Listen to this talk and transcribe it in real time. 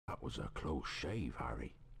was a close shave,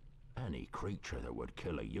 Harry. Any creature that would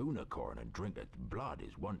kill a unicorn and drink its blood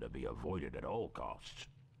is one to be avoided at all costs.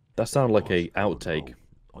 That sounded like a Oh, outtake.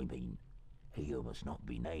 no. I mean, he must not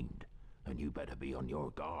be named, and you better be on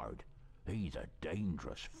your guard. He's a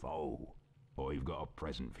dangerous foe. I've got a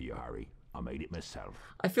present for you, Harry. I made it myself.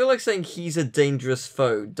 I feel like saying he's a dangerous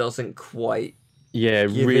foe doesn't quite... Yeah,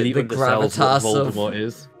 give really it the undersells what gravitas Voldemort of...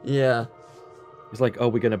 is. Yeah. It's like, oh,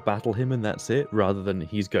 we're going to battle him and that's it, rather than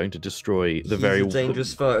he's going to destroy the He's a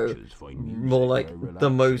dangerous foe. More like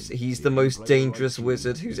he's the most dangerous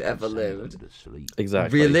wizard who's ever lived.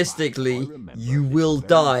 Exactly. Realistically, you will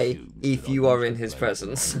die if you are in his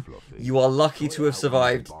presence. You are lucky to have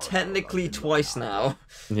survived technically twice now.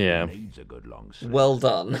 Yeah. Well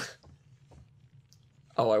done.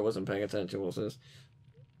 Oh, I wasn't paying attention. What's this?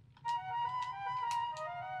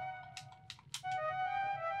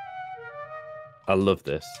 I love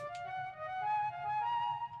this.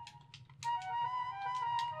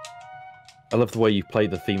 I love the way you play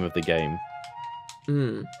the theme of the game.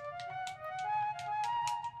 Hmm.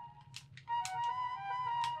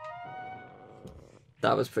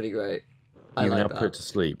 That was pretty great. I You like now that. put it to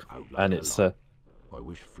sleep, and it's I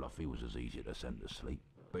wish Fluffy was as easy to send to sleep,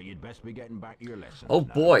 but you'd best be getting back to your lessons. Oh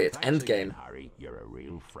now. boy, it's Thanks again, endgame. Harry, you're a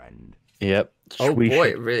real friend. yep. Oh we boy,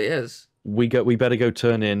 should- it really is. we better go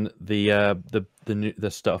turn in the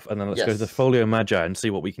stuff, and then let's go to the Yes. Folio Magi and see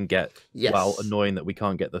what we can get. Yes. Well, annoying that we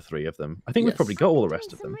can't get the three of them. I think Yes. we've probably got all the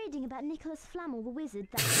rest of Some them. reading about Nicholas Flamel, the wizard.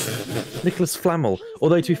 That... Nicholas Flamel.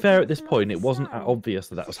 Although to be fair, at this point, it wasn't obvious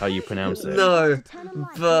that was how you pronounce it. No,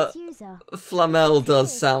 but Flamel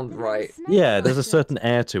does sound right. Yeah, there's a certain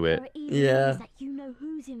air to it. Yeah. You know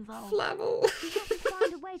who's involved. Flamel. We have to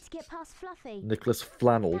find a way to get past Fluffy. Nicholas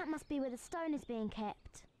Flannel. That must be where the stone is being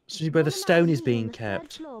kept. See where the One of stone us is being on the third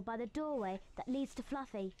kept. floor by the doorway that leads to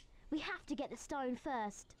Fluffy. We have to get the stone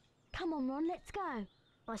first. Come on, Ron, let's go.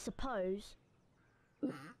 I suppose.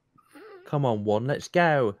 Come on, one, let's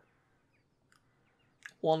go.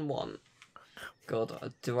 1-1.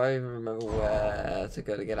 God, do I even remember where to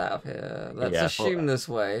go to get out of here? Let's Yeah, assume this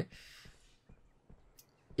way.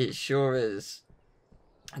 It sure is.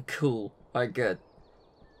 Cool. Alright, good.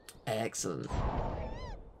 Excellent.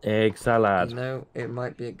 Egg salad. You know, it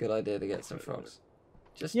might be a good idea to get some frogs.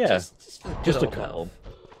 Just Yeah, just, for the good just a old couple. health.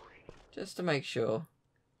 Just to make sure.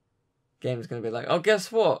 Game's gonna be like, oh,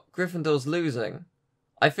 guess what? Gryffindor's losing.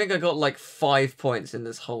 I think I got like 5 points in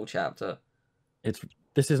this whole chapter.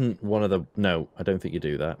 This isn't one of the. No, I don't think you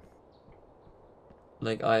do that.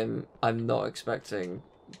 Like I'm not expecting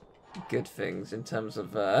good things in terms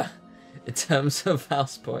of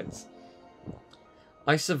house points.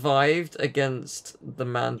 I survived against the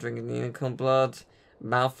man drinking the unicorn blood.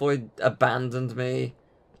 Malfoy abandoned me.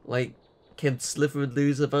 Like, can Slytherin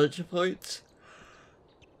lose a bunch of points?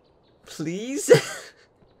 Please?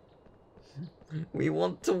 We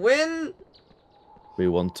want to win! We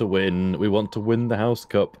want to win. We want to win the House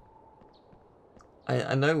Cup.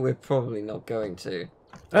 I know we're probably not going to.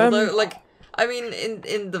 Although, like, I mean,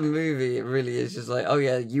 in the movie, it really is just like, oh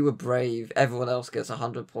yeah, you were brave. Everyone else gets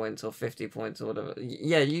 100 points or 50 points or whatever.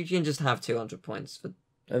 Yeah, you can just have 200 points for.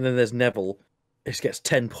 And then there's Neville. He gets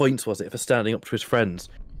 10 points, was it, for standing up to his friends?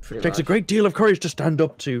 Pretty Takes a much. great deal of courage to stand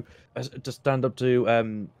up to,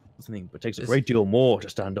 something, but it takes a great deal more to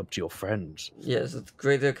stand up to your friends. Yes, it's a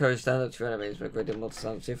great deal of courage to stand up to your enemies, but a great deal more to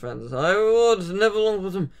stand up to your friends. I reward Neville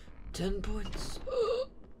Longbottom 10 points.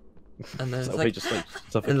 And then it's So like, he just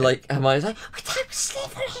like and like Hermione's like, we don't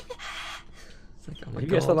Slytherin. It's like, oh my Who god.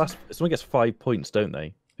 gets the last? Someone gets 5 points, don't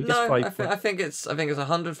they? Who gets No, 5 I think it's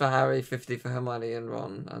 100 for Harry, 50 for Hermione and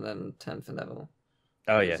Ron, and then 10 for Neville.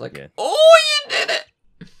 Oh yeah, It's like, yeah. oh, you did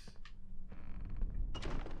it!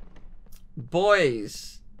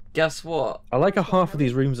 Boys, guess what? I like how half of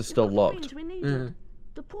these rooms are still locked.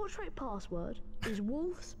 The portrait password is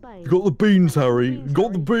Wolfsbane. You got the beans, Harry. You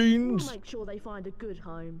got the beans. We'll make sure they find a good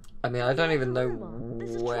home. I mean, I don't even know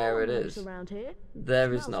There's a where it troll is. loose around here.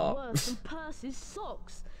 There is Smells not. worse than Percy's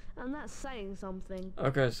socks, and that's saying something.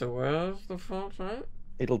 Okay, so where's the portrait?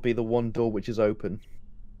 It'll be the one door which is open.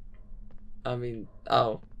 I mean,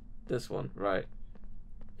 oh, this one, right.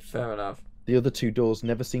 Fair enough. The other two doors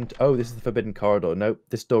never seem to. Oh, this is the forbidden corridor. Nope,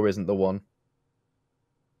 this door isn't the one.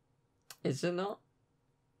 Is it not?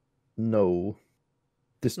 No,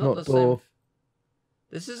 this Not not the door. same.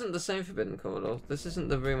 This isn't the same forbidden corridor. This isn't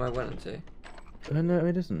the room I went into. No,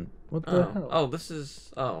 it isn't. What the Oh, hell? oh, this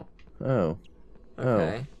is. Oh, Oh.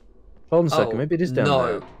 okay. Hold on a second. Oh, Maybe it is down no,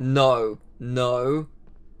 there. No, no.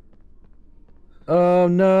 Oh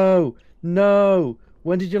no, no!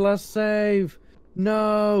 When did you last save?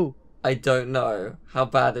 No. I don't know. How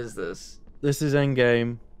bad is this? This is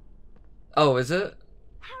endgame. Oh, is it?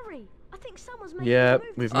 Harry, I think someone's making Yeah, a move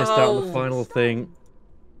we've to missed out on the Oh. final thing.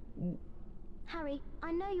 Harry,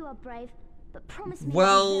 I know you are brave, but promise me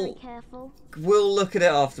Well- you'll be very careful. We'll look at it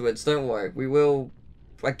afterwards. Don't worry. We will.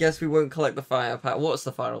 I guess we won't collect the fire power. What's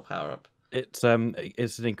the final power up? It's an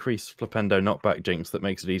increased flipendo knockback jinx that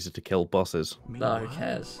makes it easier to kill bosses. No, who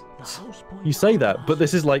cares? You say that, but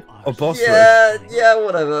this is like a boss Yeah, yeah,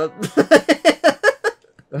 whatever.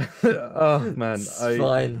 rush. Oh man, It's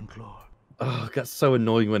fine. Oh, that's so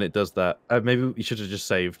annoying when it does that. Maybe we should have just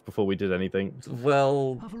saved before we did anything.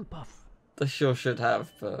 Well, Hufflepuff. I sure should have,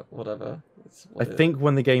 but whatever. It's I what it think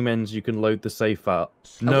when the game ends, you can load the save out.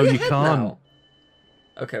 Are No, we you ahead can't. now?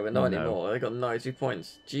 Okay, we're not No. anymore. I got 92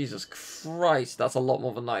 points. Jesus Christ, that's a lot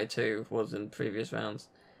more than 92 was in previous rounds.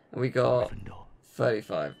 And we got Gryffindor.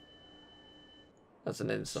 35. That's an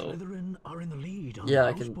insult. Slytherin are in the lead on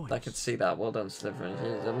Yeah, house points. I can see that. Well done, Slytherin.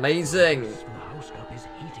 It's amazing. The house cup is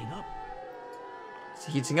heating up. It's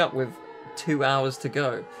heating up with 2 hours to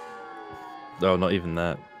go. Oh, not even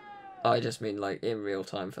that. I just mean like in real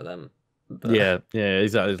time for them. But Yeah,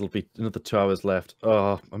 exactly. It'll be another 2 hours left.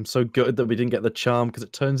 Oh, I'm so good that we didn't get the charm because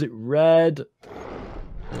it turns it red.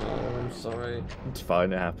 Oh, I'm sorry. It's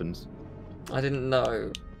fine. It happens. I didn't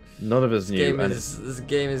know. None of us knew. And This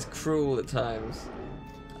game is cruel at times.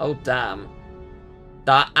 Oh damn.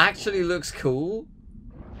 That actually looks cool.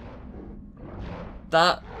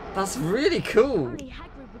 That's really cool. Only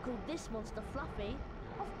Hagrid would call this monster Fluffy.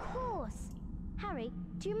 Of course. Harry,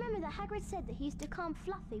 do you remember that Hagrid said that he used to calm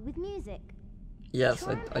Fluffy with music? Yes,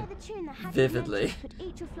 Try and I play the tune that Hagrid vividly. mentioned put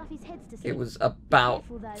each of Fluffy's heads to sleep. it was about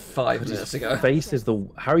Careful, though. 5 minutes ago. face is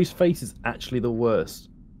Harry's face is actually the worst.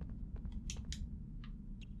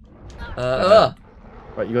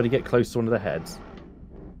 Right, you got to get close to one of the heads.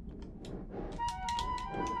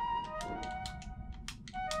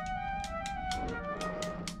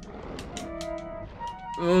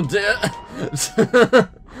 Oh dear.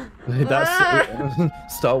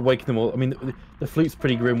 That's start waking them all. I mean, the flute's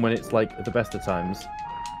pretty grim when it's like at the best of times.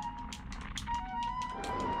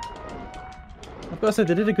 I've got to say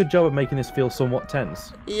they did a good job of making this feel somewhat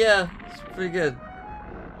tense. Yeah, it's pretty good.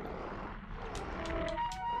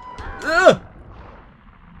 Ugh!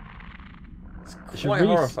 It's It should quite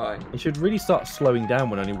really- horrifying. It should really start slowing down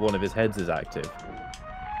when only one of his heads is active.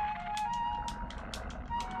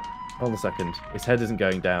 Hold a second. His head isn't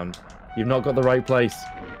going down. You've not got the right place.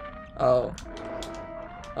 Oh.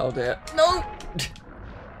 Oh dear. No!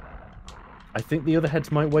 I think the other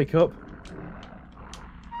heads might wake up.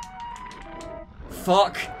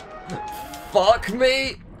 Fuck. Fuck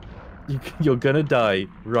me! You're gonna die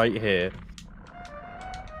right here.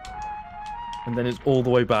 And then it's all the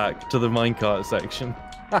way back to the minecart section.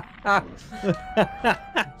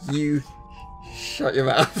 You shut your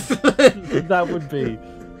mouth. That would be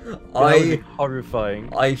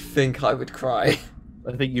horrifying. I think I would cry.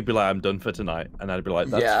 I think you'd be like, I'm done for tonight. And I'd be like,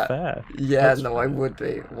 that's Yeah. fair. Yeah, That's no, I would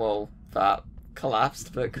be. Well, that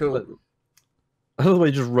collapsed, but cool.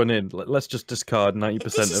 Otherwise, just run in. Let's just discard 90%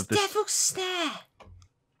 of this. Devil's Snare!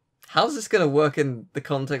 How's this going to work in the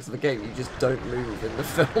context of the game? You just don't move in the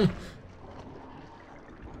film.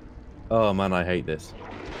 Oh man, I hate this.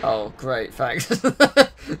 Oh, great, thanks.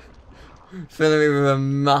 Filling me with a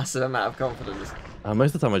massive amount of confidence.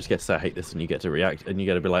 Most of the time, I just get to say I hate this, and you get to react, and you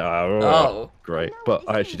get to be like, Oh. great. No, But it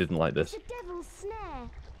I actually is. didn't like this. It's a devil's snare.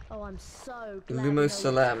 Oh, I'm so glad. Lumos you know what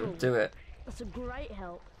Salem, it's called. do it. That's a great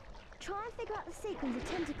help. Try and figure out the sequence of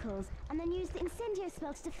tentacles and then use the incendio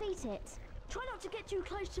spell to defeat it. Try not to get too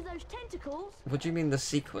close to those tentacles. What do you mean the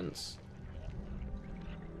sequence?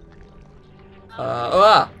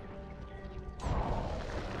 Ah!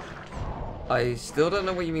 I still don't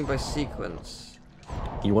know what you mean by sequence.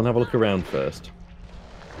 You want to have a look around first.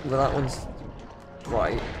 Well, that one's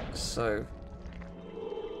right, so...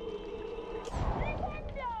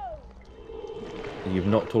 You've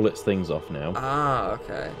knocked all its things off now. Ah,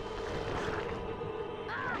 okay.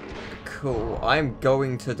 Cool, I'm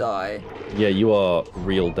going to die. Yeah, you are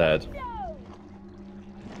real dead.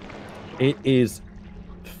 It is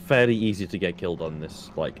fairly easy to get killed on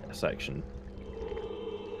this, like, section.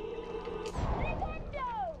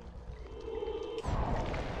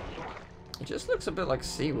 It just looks a bit like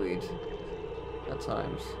seaweed at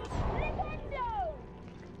times.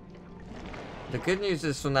 The good news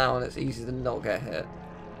is from now on it's easy to not get hit.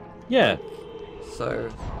 Yeah. So,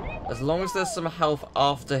 as long as there's some health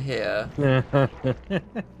after here,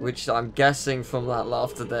 which I'm guessing from that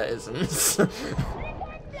laughter there isn't,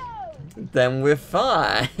 then we're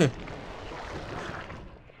fine.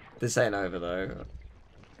 This ain't over though.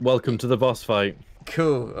 Welcome to the boss fight.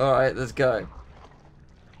 Cool, alright, let's go.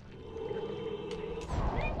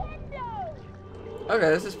 Okay,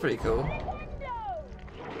 this is pretty cool.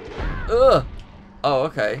 Ugh! Oh,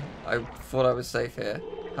 okay. I thought I was safe here.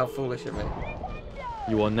 How foolish of me.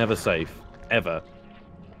 You are never safe. Ever.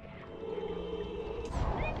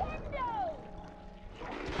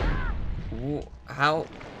 How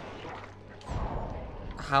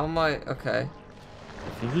am I... Okay. I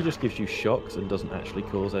think he just gives you shocks and doesn't actually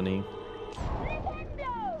cause any...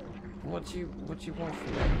 What do you want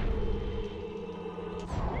from me?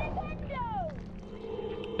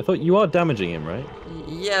 I thought you are damaging him, right?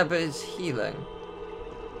 Yeah, but it's healing.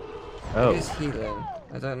 Oh. It is healing.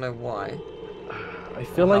 I don't know why. I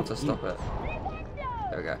feel I'll like... have to stop it.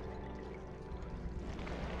 There we go.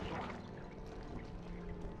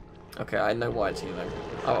 Okay, I know why it's healing.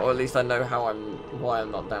 Or at least I know why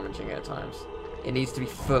I'm not damaging it at times. It needs to be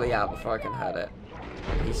fully out before I can hurt it.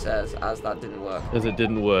 He says, as that didn't work. As it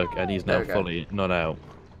didn't work, and he's now There we go. fully not out.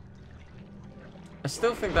 I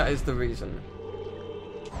still think that is the reason.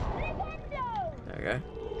 There we go.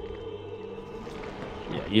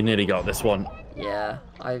 Yeah, you nearly got this one. Yeah,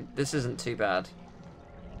 this isn't too bad.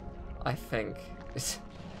 I think.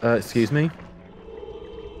 Excuse me?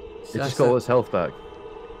 It just got all its health back.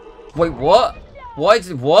 Wait, what? Why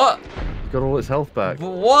did what? It got all its health back.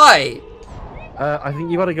 Why? I think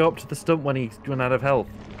you got to go up to the stump when he went out of health.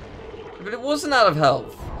 But it wasn't out of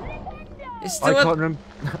health. It's still I can't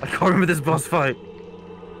remember this boss fight.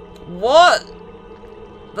 What?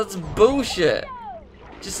 That's bullshit.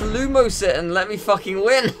 Just Lumos it and let me fucking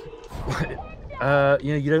win.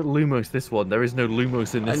 You don't Lumos this one. There is no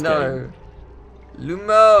Lumos in this I know. game.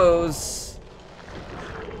 Lumos.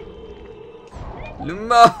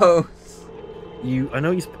 Lumos. I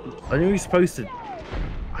know you're supposed to.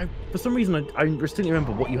 For some reason, I distinctly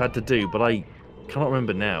remember what you had to do, but I cannot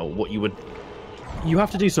remember now what you would. You have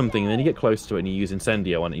to do something, and then you get close to it, and you use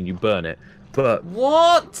Incendio on it, and you burn it. But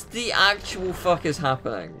what the actual fuck is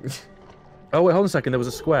happening? oh wait, hold on a second. There was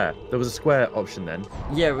a square. There was a square option then.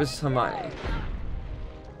 Yeah, it was Hermione.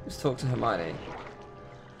 Let's talk to Hermione.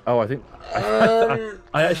 Oh, I think I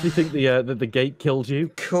actually think the gate killed you.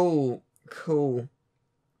 Cool.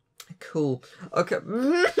 Okay.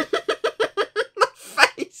 My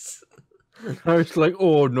face. I was like,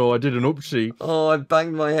 oh no, I did an upsie. Oh, I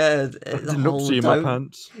banged my head. I did an upsie in my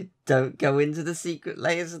pants. Don't go into the secret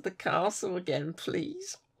layers of the castle again,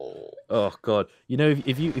 please. Oh god, you know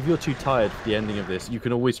if you're too tired for the ending of this, you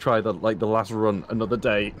can always try the last run another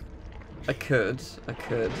day. I could,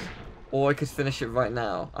 or I could finish it right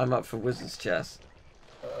now. I'm up for Wizard's Chess.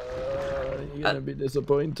 You're gonna be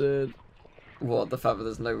disappointed. What, the fact that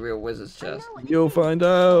there's no real Wizard's Chess? You'll find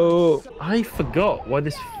out. I forgot why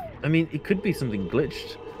this. I mean, it could be something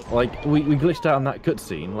glitched. Like we glitched out on that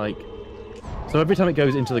cutscene. Like, so every time it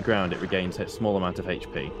goes into the ground, it regains a small amount of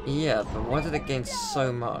HP. Yeah, but why did it gain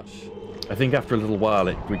so much? I think after a little while,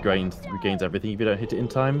 it regains everything if you don't hit it in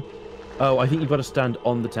time. Oh, I think you've got to stand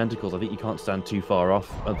on the tentacles. I think you can't stand too far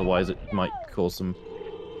off, otherwise it might cause some.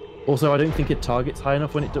 Also, I don't think it targets high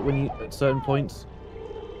enough when you at certain points.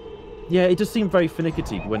 Yeah, it just seemed very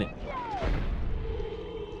finicky when it.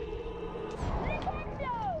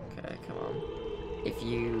 Okay, come on. If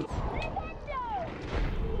you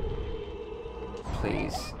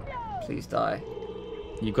please die.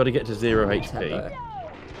 You've got to get to 0 Nintendo.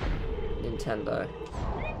 HP.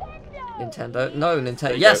 Nintendo? No, Nintendo.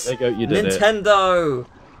 There you Yes! go, there you go, you did it. Nintendo!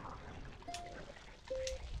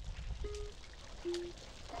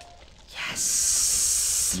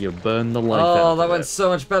 Yes! You burn the life out Oh, of that it. went so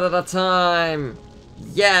much better that time!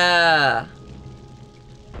 Yeah!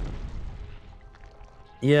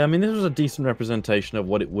 Yeah, I mean, this was a decent representation of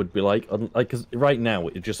what it would be like. Like, because right now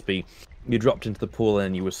it'd just be you dropped into the pool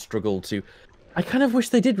and you would struggle to. I kind of wish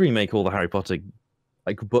they did remake all the Harry Potter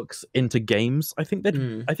books into games. I think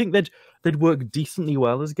they'd work decently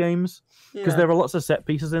well as games because there are lots of set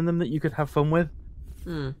pieces in them that you could have fun with.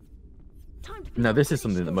 Now, this is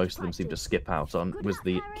something that most of them seem to skip out on, was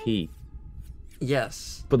the key.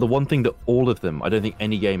 Yes. But the one thing that all of them, I don't think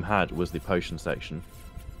any game had, was the potion section.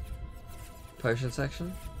 Potion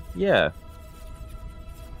section? Yeah.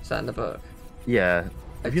 Is that in the book? Yeah.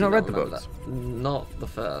 Have you not read the books? Not the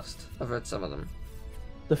first. I've read some of them.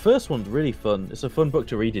 The first one's really fun. It's a fun book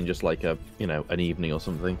to read in just like an evening or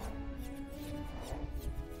something.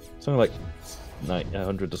 Something like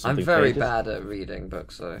 100 or something. I'm very pages. bad at reading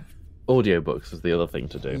books, though. Audiobooks is the other thing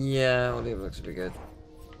to do. Yeah, audiobooks would be good.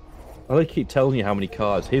 I keep telling you how many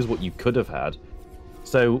cards. Here's what you could have had.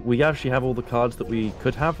 So we actually have all the cards that we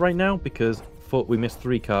could have right now because we missed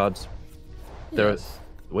 3 cards. There are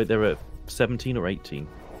 17 or 18.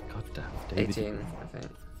 God damn, David. 18, I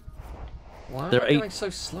think. Why am There I are going so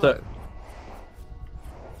slow?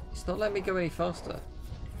 It's not letting me go any faster.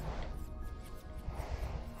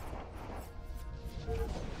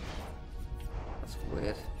 That's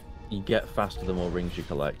weird. You get faster the more rings you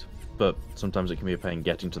collect, but sometimes it can be a pain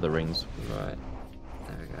getting to the rings. Right.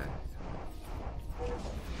 There we go.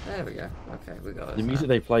 There we go. Okay, we got it. The music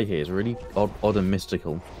they play here is really odd and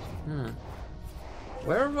mystical.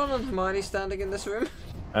 Where are Ron and Hermione standing in this room?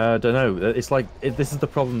 Don't know. It's like this is the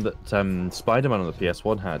problem that Spider-Man on the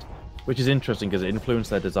PS1 had, which is interesting because it influenced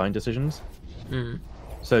their design decisions.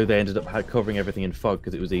 So they ended up covering everything in fog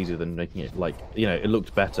because it was easier than making it like it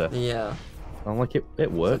looked better. Yeah. I'm like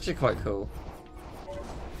it worked. It's actually quite cool.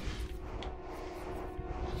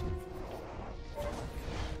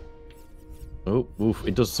 Oh, oof!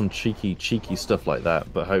 It does some cheeky stuff like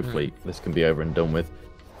that, but hopefully this can be over and done with.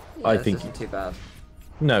 Yeah, I this think isn't too bad.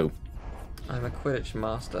 No. I'm a Quidditch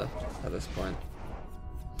master at this point.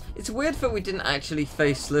 It's weird that we didn't actually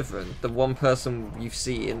face Slytherin, the one person you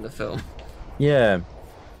see in the film. Yeah.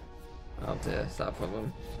 Oh dear, is that a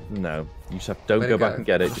problem? No. You just don't go back and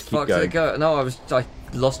get it. Just keep Fuck, going. did it go? No, I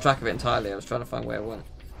lost track of it entirely. I was trying to find where it went.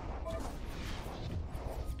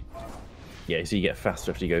 Yeah, so you get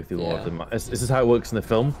faster after you go through all of them. This is how it works in the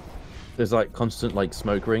film. There's like constant like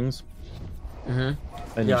smoke rings. And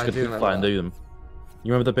you just gotta keep flying through them.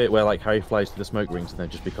 You remember the bit where like Harry flies through the smoke rings and then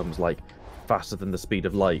just becomes like faster than the speed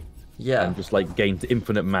of light? Yeah. And just like gains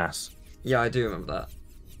infinite mass. Yeah, I do remember that.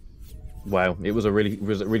 Wow, it was a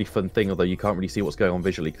really fun thing, although you can't really see what's going on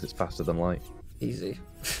visually because it's faster than light. Easy.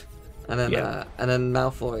 And then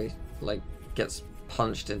Malfoy like gets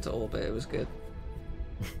punched into orbit. It was good.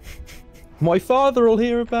 My father will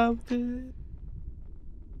hear about it.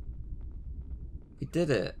 We did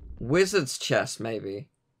it. Wizard's chest, maybe.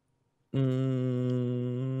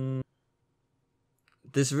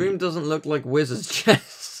 This room doesn't look like Wizard's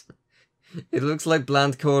chest. It looks like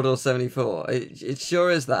Bland Corridor 74. It sure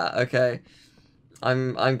is that. Okay,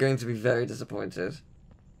 I'm going to be very disappointed.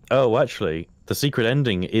 Oh, actually, the secret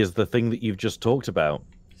ending is the thing that you've just talked about.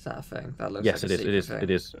 Is that a thing? That looks yes, like it is. It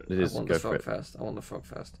is. I want the frog first. I want the frog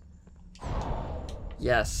first.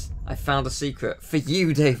 Yes, I found a secret for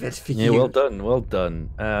you, David. For you. Yeah, well done, well done.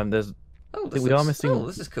 There's. Oh, we are missing. Oh,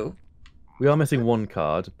 this is cool. We are missing one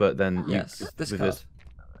card, but then yes, this card.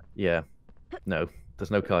 Yeah, no,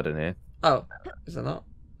 there's no card in here. Oh, is there not?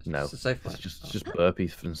 No, it's a save point. It's just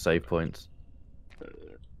burpees and save points.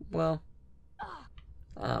 Well.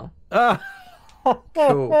 Ow. Ah.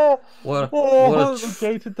 Cool. What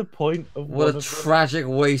negated the point of what a tragic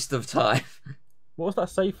waste of time. What was that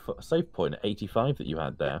save point at 85 that you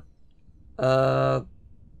had there?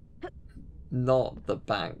 Not the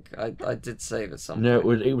bank. I did save at some point.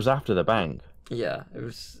 No, it was after the bank. Yeah, it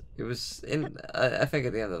was in I think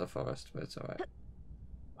at the end of the forest, but it's alright.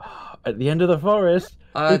 At the end of the forest?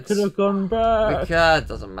 We could have gone back. It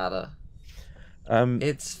doesn't matter.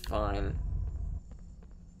 It's fine.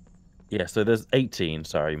 Yeah, so there's 18,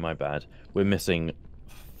 sorry, my bad. We're missing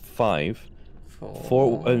 5.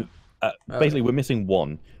 Four. Basically, we're missing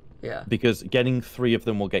 1. Yeah. Because getting 3 of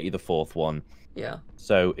them will get you the 4th one. Yeah.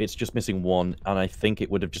 So it's just missing 1, and I think it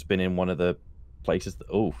would have just been in one of the places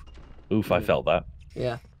that... Oof, I felt that.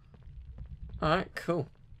 Yeah. Alright, cool.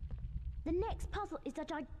 The next puzzle is a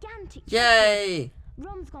gigantic... Yay!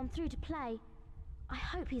 Ron's gone through to play. I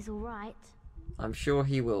hope he's alright. I'm sure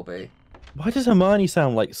he will be. Why does Hermione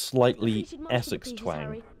sound like slightly Essex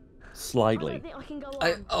twang? Slightly.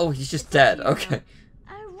 Oh, he's just dead. Okay.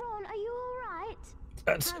 Oh, Ron, are you alright?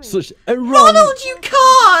 That's such a Ronald, you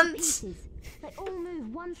can't! They all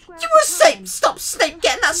move one square you were Snape! Stop Snape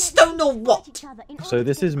getting that stone or what? So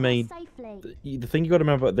this is made... The thing you got to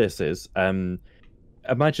remember about this is...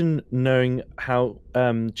 imagine knowing how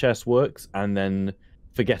chess works and then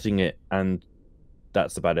forgetting it, and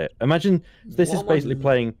that's about it. Imagine this is basically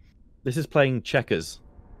playing... This is playing checkers.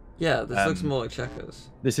 Yeah, this looks more like checkers.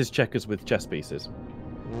 This is checkers with chess pieces.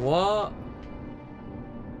 What?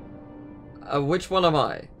 Which one am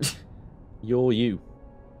I? You're you.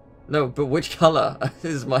 No, but which colour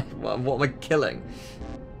is my... What am I killing?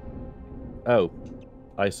 Oh.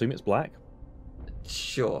 I assume it's black?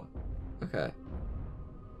 Sure. Okay.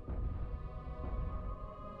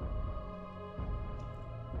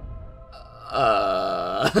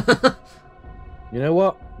 You know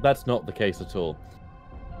what? That's not the case at all.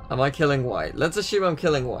 Am I killing white? Let's assume I'm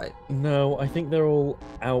killing white. No, I think they're all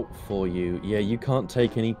out for you. Yeah, you can't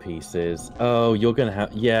take any pieces. Oh, you're gonna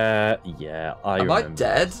have... Yeah, I remember. Am I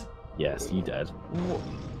dead? Yes, you dead.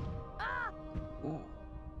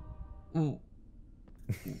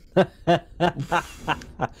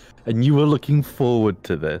 And you were looking forward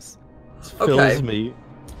to this. This fills me.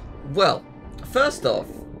 Well, first off,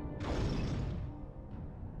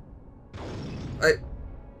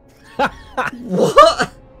 What?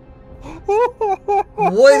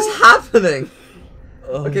 What is happening?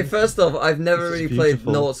 Okay, first off, I've never this is really played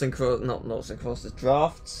beautiful. Noughts and Crosses. Not Noughts and Crosses.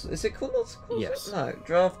 Drafts. Is it called Noughts and Crosses? Yes. No,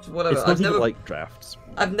 Draft. Whatever. It's not even like drafts.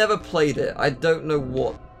 I've never played it. I don't know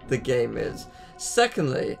what the game is.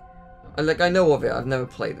 Secondly, I know of it. I've never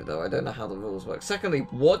played it though. I don't know how the rules work. Secondly,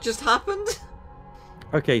 what just happened?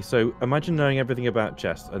 Okay, so imagine knowing everything about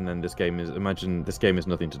chess, and then imagine this game has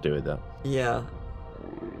nothing to do with that. Yeah.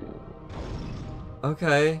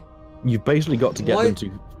 Okay. You've basically got to get them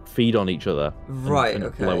to feed on each other. Right. And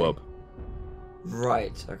Okay. blow up.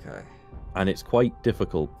 Right. Okay. And it's quite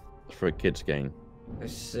difficult for a kid's game. I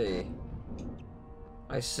see.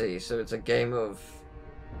 I see. So it's a game of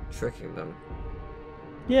tricking them.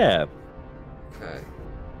 Yeah, Okay.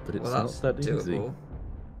 but it's Well, not that's that easy. doable.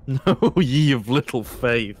 No, ye of little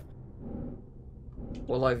faith.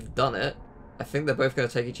 Well, I've done it. I think they're both going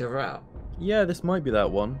to take each other out. Yeah, this might be that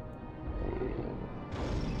one.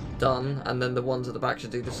 Done. And then the ones at the back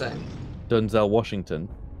should do the same. Denzel Washington.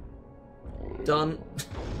 Done.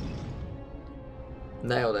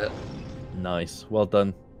 Nailed it. Nice, well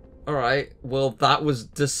done. Alright. Well, that was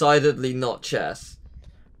decidedly not chess.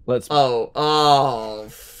 Let's. Oh,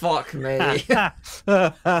 fuck me.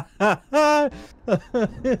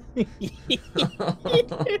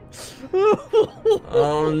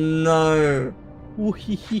 Oh no.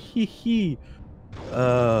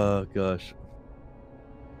 Oh gosh.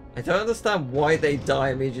 I don't understand why they die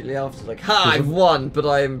immediately after. Like, ha, I've won, but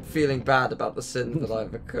I'm feeling bad about the sin that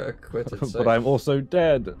I've acquitted. So. But I'm also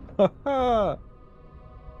dead.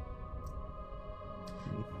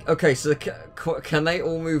 Okay, so can they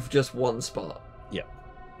all move just one spot? Yeah.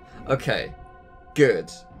 Okay, good.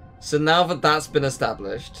 So now that that's been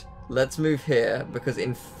established, let's move here, because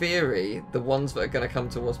in theory, the ones that are going to come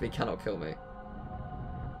towards me cannot kill me.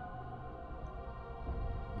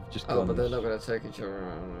 Just Oh, but they're not going to take each other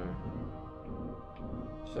out.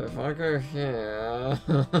 So if I go here...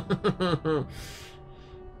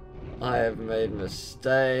 I have made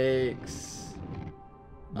mistakes.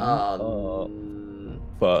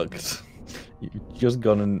 Fucked. You've just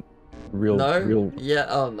gone and real. Yeah.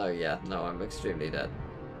 Oh no. Yeah. No. I'm extremely dead.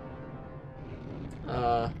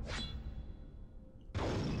 Oh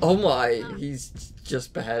my! He's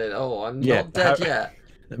just beheaded. Oh, I'm not dead yet.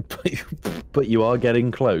 But you are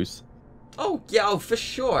getting close. Oh yeah. Oh, for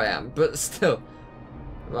sure I am. But still.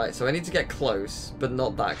 Right. So I need to get close, but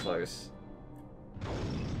not that close.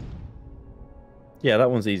 Yeah,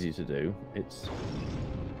 that one's easy to do. It's.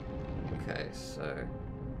 Okay. So.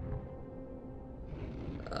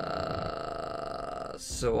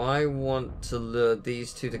 So I want to lure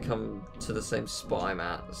these two to come to the same spot I'm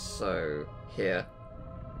at. So here.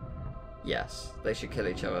 Yes, they should kill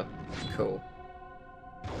each other. Cool.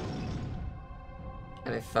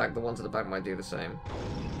 And in fact, the ones at the back might do the same.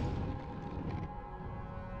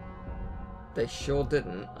 They sure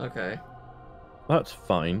didn't. Okay. That's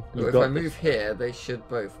fine. Well, if I move here, they should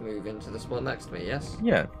both move into the spot next to me, yes?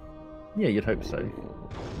 Yeah. Yeah, you'd hope so.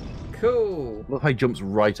 Cool. Look how he jumps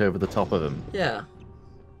right over the top of him. Yeah.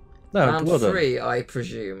 No, Round well done. 3, I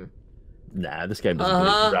presume. Nah, this game doesn't do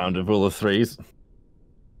a round of all of threes.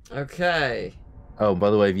 Okay. Oh, by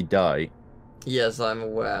the way, if you die... Yes, I'm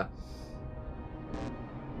aware.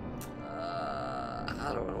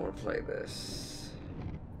 How do I want to play this?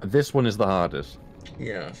 This one is the hardest.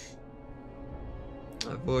 Yes.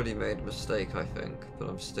 I've already made a mistake, I think, but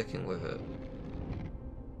I'm sticking with it.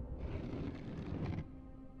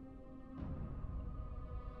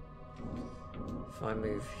 If I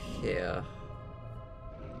move here,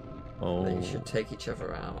 they should take each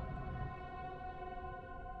other out.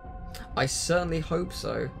 I certainly hope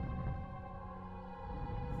so.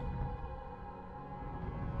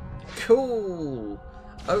 Cool!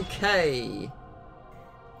 Okay.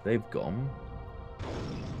 They've gone.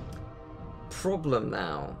 Problem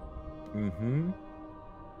now. Mm-hmm.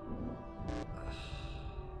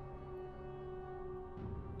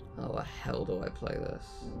 How the hell do I play this?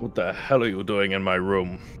 What the hell are you doing in my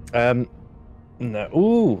room? No.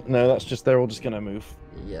 Ooh, no, that's just, they're all just gonna move.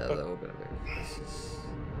 Yeah, they're all gonna move. This is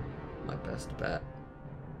my best bet.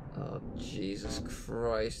 Oh, Jesus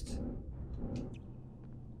Christ.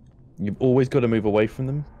 You've always got to move away from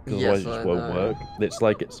them, because Yes, otherwise it just I won't know. work. It's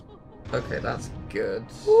like it's... Okay, that's good.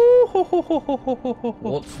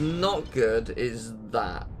 What's not good is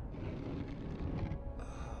that.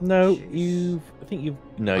 No, Jeez. I think you've...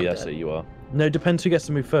 No, I'm yes, dead. you are. No, depends who gets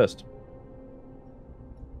to move first.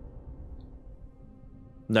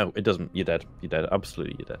 No, it doesn't. You're dead. You're dead.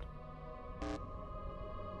 Absolutely, you're dead.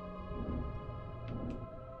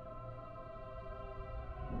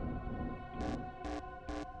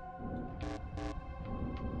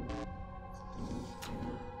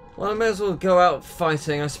 Well, I may as well go out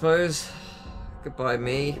fighting, I suppose. Goodbye,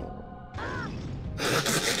 me.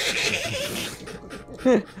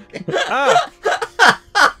 That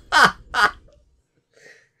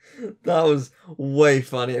was way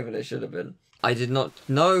funnier than it should have been. I did not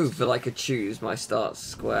know that I could choose my start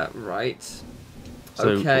square right. So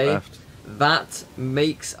Okay, left. that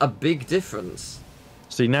makes a big difference.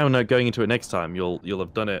 See, now going into it next time, you'll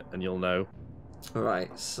have done it and you'll know.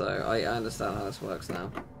 Right, so I understand how this works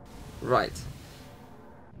now. Right.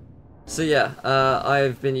 So yeah,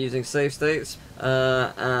 I've been using save states,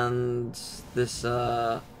 and this, it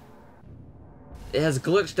has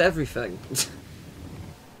glitched everything.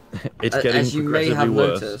 It's getting as you may have progressively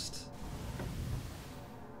worse. noticed.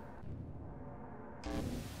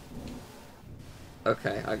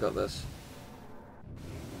 Okay, I got this.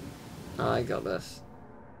 I got this.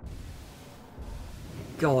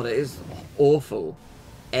 God, it is awful.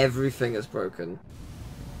 Everything is broken.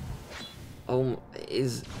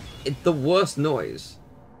 Is it the worst noise?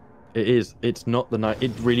 It is. It's not the night.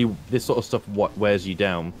 It really. This sort of stuff wears you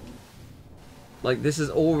down. Like, this is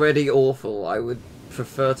already awful. I would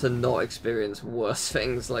prefer to not experience worse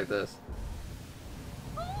things like this.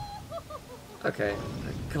 Okay.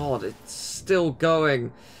 God, it's still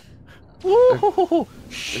going.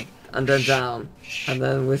 And then down. And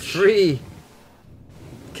then we're free.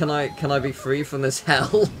 Can I be free from this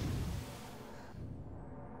hell?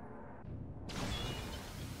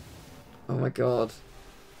 Oh my god.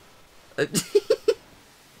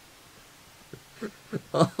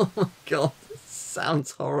 Oh my god, this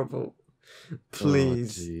sounds horrible.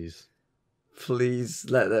 Please. Oh, jeez. Please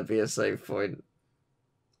let there be a save point.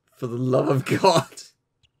 For the love of God.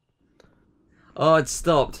 Oh, it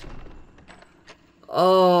stopped.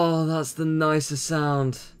 Oh, that's the nicest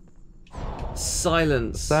sound.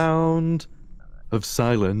 Silence. Sound of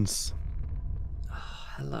silence. Oh,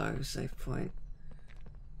 hello, save point.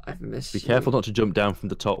 I've missed Be you. careful not to jump down from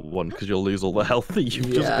the top one, because you'll lose all the health that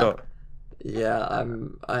you've just got. Yeah,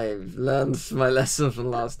 I've learned my lesson from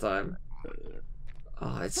last time.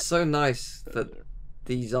 Oh, it's so nice that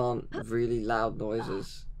these aren't really loud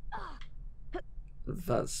noises.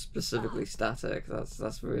 That's specifically static.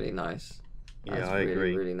 That's really nice. Yeah, That's I really,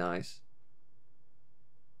 agree. really nice.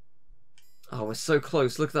 Oh, we're so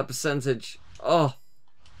close. Look at that percentage. Oh,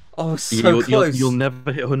 we're so close. You'll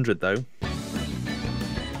never hit 100 though.